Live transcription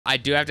I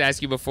do have to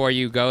ask you before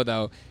you go,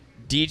 though.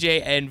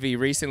 DJ Envy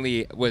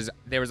recently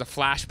there was a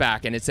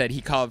flashback, and it said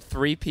he called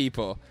 3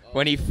 people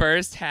when he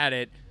first had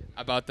it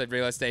about the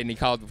real estate, and he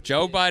called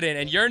Joe Budden,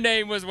 and your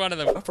name was one of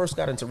them. When I first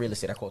got into real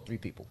estate, I called 3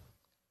 people.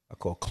 I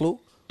called Clue,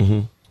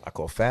 I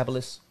called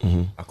Fabolous,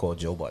 I called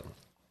Joe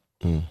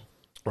Budden.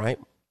 Right?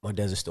 My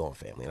Desert Storm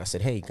family. And I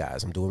said, hey,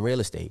 guys, I'm doing real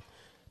estate.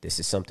 This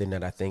is something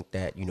that I think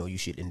that, you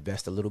should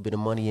invest a little bit of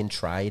money in,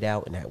 try it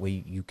out, and that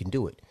way you can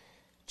do it.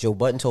 Joe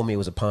Budden told me it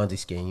was a Ponzi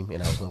scheme,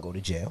 and I was going to go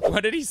to jail.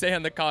 What did he say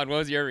on the call? What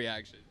was your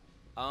reaction?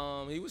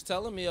 He was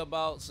telling me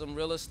about some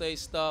real estate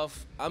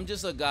stuff. I'm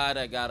just a guy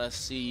that got to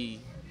see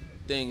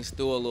things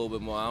through a little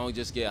bit more. I don't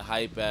just get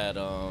hype at,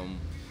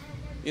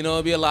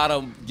 it'd be a lot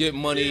of get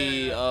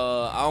money,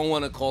 I don't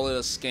want to call it a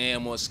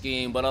scam or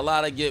scheme, but a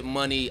lot of get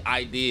money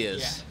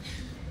ideas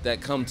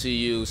that come to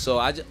you. So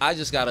I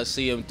just got to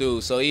see them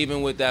through. So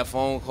even with that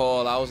phone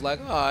call, I was like,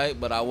 all right,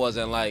 but I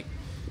wasn't like,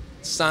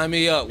 sign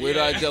me up. Where do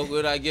I go?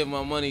 Where do I give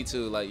my money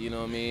to? Like, you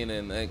know what I mean?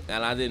 And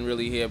I didn't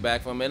really hear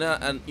back from it.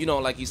 And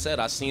like you said,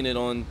 I seen it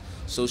on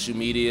social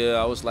media.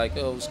 I was like,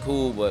 oh, it was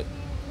cool, but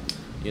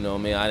you know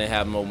what I mean? I didn't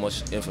have no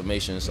much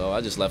information, so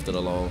I just left it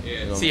alone.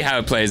 See how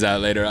it plays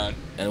out later on.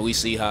 And we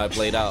see how it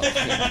played out.